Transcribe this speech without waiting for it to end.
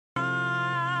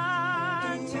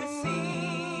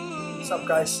What's up,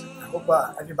 guys? I hope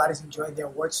everybody's enjoying their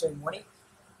award ceremony.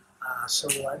 So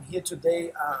I'm here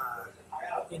today,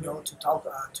 to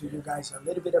talk to you guys a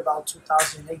little bit about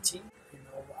 2018.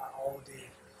 All the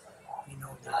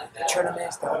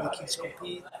tournaments that all the kids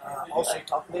compete. Also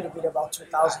talk a little bit about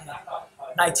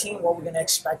 2019, what we're gonna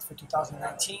expect for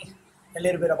 2019, a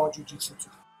little bit about Jiu-Jitsu too.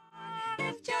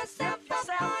 Lift yourself up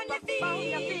on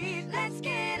your feet. Let's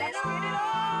get it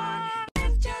on.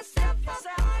 Lift yourself up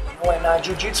on your feet. And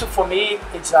Jiu-Jitsu for me,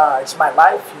 it's my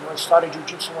life. I started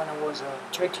Jiu-Jitsu when I was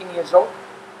 13 years old.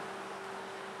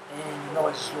 And it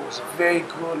was very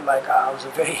good. Like I was a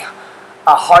very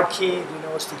hard kid.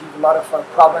 Was to give a lot of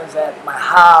problems at my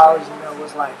house. It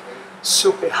was like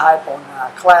super hype on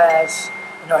class.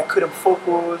 I couldn't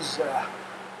focus.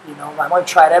 My mom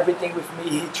tried everything with me.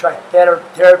 He tried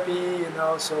therapy.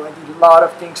 So I did a lot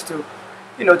of things to,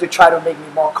 to try to make me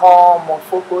more calm, more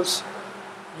focused.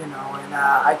 And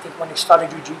I think when I started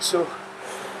Jiu-Jitsu, I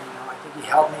think it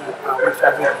helped me with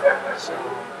everything. So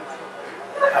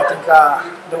I think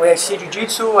the way I see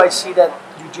Jiu-Jitsu, I see that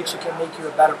Jiu-Jitsu can make you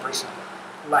a better person.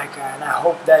 And I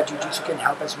hope that Jiu-Jitsu can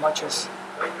help as much as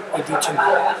it did to me.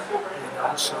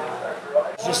 So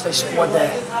it's just a sport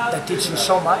that teaches you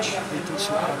so much. It teaches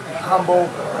you how to be humble.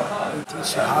 It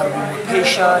teaches you how to be more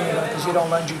patient. Because you don't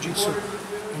learn Jiu-Jitsu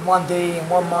in one day, in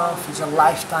 1 month. It's a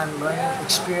lifetime learning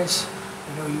experience.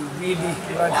 You really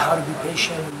learn how to be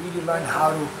patient. You really learn how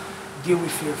to deal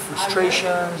with your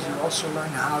frustrations. You also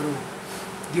learn how to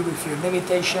deal with your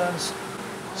limitations.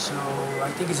 So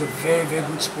I think it's a very, very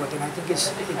good sport, and I think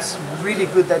it's really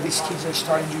good that these kids are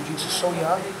starting Jiu-Jitsu so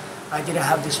young. I didn't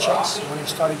have this chance when I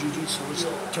started Jiu-Jitsu. I was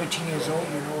 13 years old.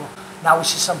 Now we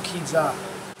see some kids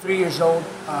 3 years old,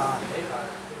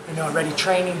 already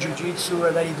training Jiu-Jitsu,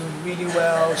 already doing really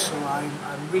well. So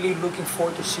I'm really looking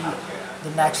forward to see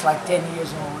the next 10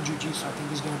 years on Jiu-Jitsu. I think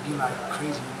it's going to be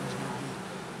crazy. It's going to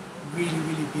be really,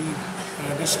 really big.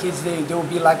 And these kids, they'll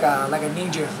be like a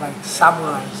ninja, like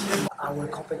samurais. Our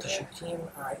competition team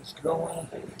is growing.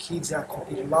 The kids are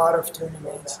competing a lot of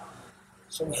tournaments.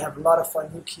 So we have a lot of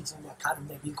new kids in the academy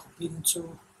that we're competing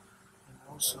too.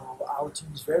 So our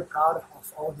team is very proud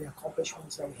of all the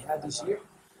accomplishments that we had this year.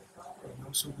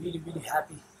 So really, really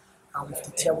happy with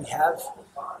the team we have.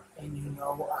 And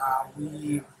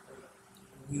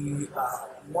we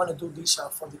want to do this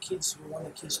for the kids. We want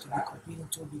the kids to be competing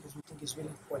too, because we think it's really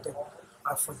important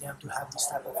for them to have this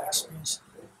type of experience.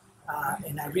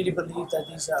 And I really believe that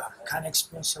this kind of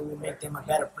experience will make them a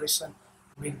better person,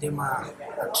 make them a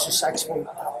successful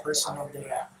person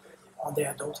on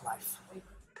their adult life.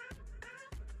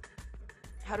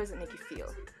 How does it make you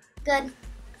feel? Good.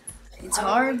 It's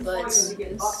hard, but it's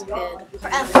good.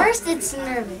 At first it's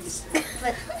nervous,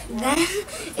 but then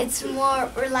it's more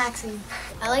relaxing.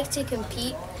 I like to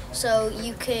compete so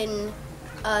you can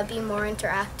be more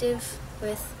interactive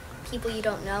with people you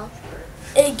don't know.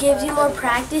 It gives you more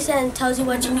practice and tells you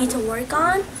what you need to work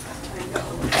on,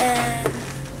 and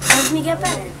helps me get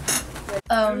better.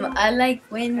 I like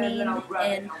winning,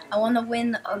 and I want to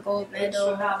win a gold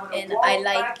medal, and I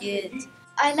like it.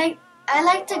 I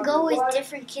like to go with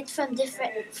different kids from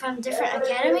different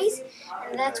academies,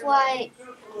 and that's why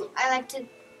I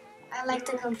like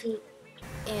to compete.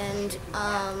 And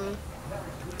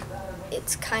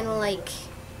it's kind of like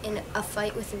in a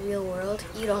fight with the real world.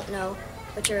 You don't know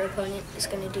what your opponent is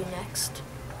going to do next.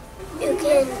 You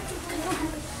can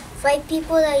fight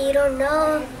people that you don't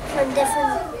know from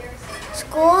different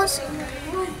schools,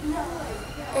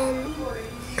 and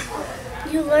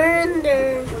you learn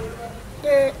their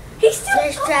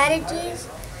strategies.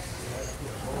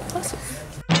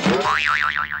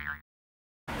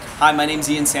 Hi, my name is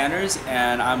Ian Sanders,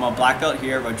 and I'm a black belt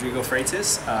here at Rodrigo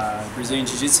Freitas, Brazilian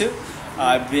Jiu-Jitsu.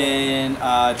 I've been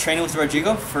training with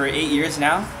Rodrigo for 8 years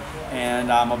now,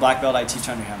 and I'm a black belt. I teach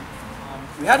under him.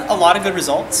 We had a lot of good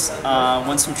results.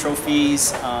 Won some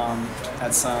trophies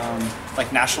at some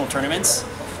national tournaments.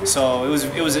 So it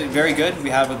was very good. We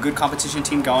have a good competition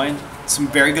team going. Some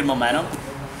very good momentum.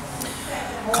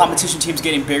 Competition team's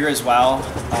getting bigger as well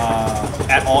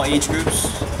at all age groups.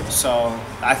 So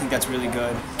I think that's really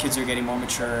good. Kids are getting more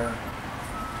mature.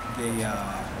 They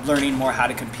learning more how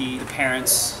to compete. The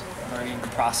parents learning the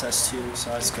process too. So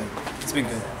that's good. It's been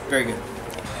good. Very good.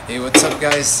 Hey, what's up,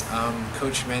 guys? I'm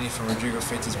Coach Manny from Rodrigo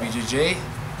Freitas BJJ,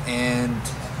 and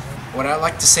what I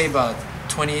like to say about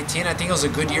 2018. I think it was a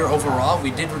good year overall.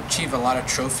 We did achieve a lot of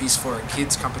trophies for our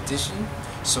kids competition,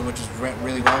 so which was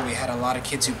really well. We had a lot of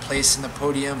kids who placed in the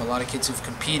podium, a lot of kids who've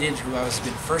competed, who have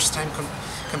been first-time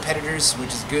competitors, which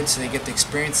is good, so they get the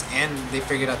experience and they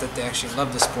figured out that they actually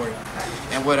love the sport.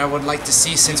 And what I would like to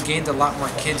see, since gained a lot more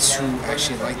kids who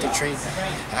actually like to train,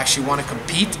 actually want to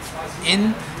compete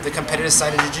in the competitive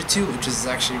side of Jiu-Jitsu, which is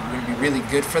actually going to be really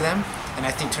good for them. And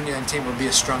I think 2019 will be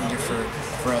a strong year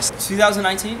for us.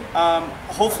 2019,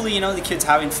 hopefully, the kids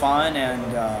having fun and,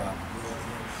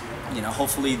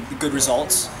 hopefully good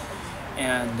results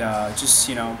and just,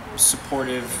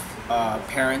 supportive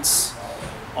parents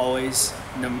always,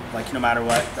 no matter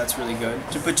what. That's really good.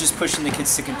 But just pushing the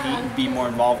kids to compete and be more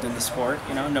involved in the sport,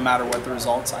 no matter what the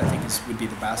results, I think would be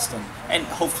the best, and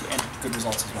hopefully and good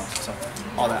results as well. So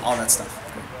all that stuff.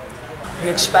 Good. We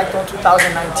expect on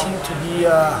 2019 to be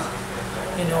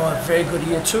a very good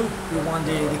year too. We want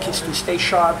the kids to stay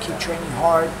sharp, keep training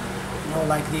hard,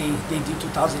 like they did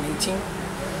 2018.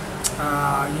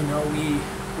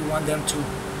 We want them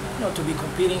to be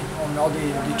competing on all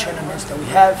the tournaments that we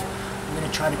have. We're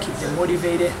going to try to keep them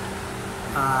motivated,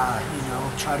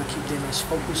 try to keep them as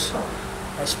focused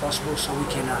as possible so we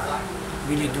can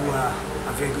really do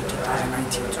a very good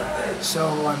 2019 too.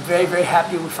 So I'm very, very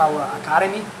happy with our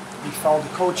academy, with all the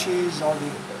coaches, all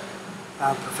the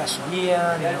Professor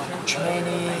Ian, Coach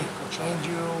Manny, Coach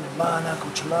Andrew, Lana,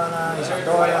 Coach Lana,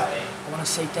 Isadora. I want to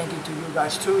say thank you to you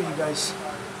guys too. You guys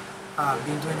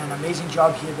been doing an amazing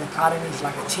job here at the academy. It's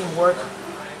like a teamwork,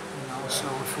 so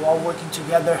if we're all working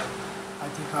together, I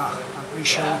think I'm pretty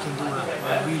sure we can do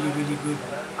a really, really good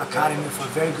academy for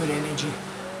very good energy.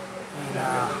 And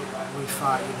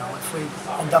if we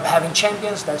end up having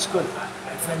champions, that's good.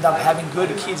 If we end up having good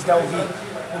kids that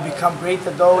will become great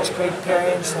adults, great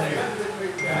parents,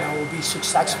 and will be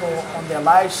successful on their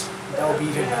lives, that will be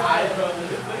even better.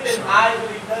 So I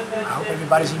hope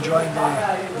everybody's enjoying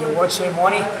the award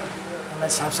ceremony, and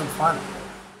let's have some fun.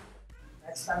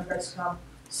 Next time you guys come,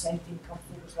 same thing, come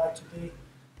focus like today,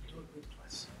 do a good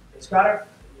class. It's better?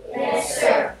 Yes,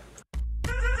 sir.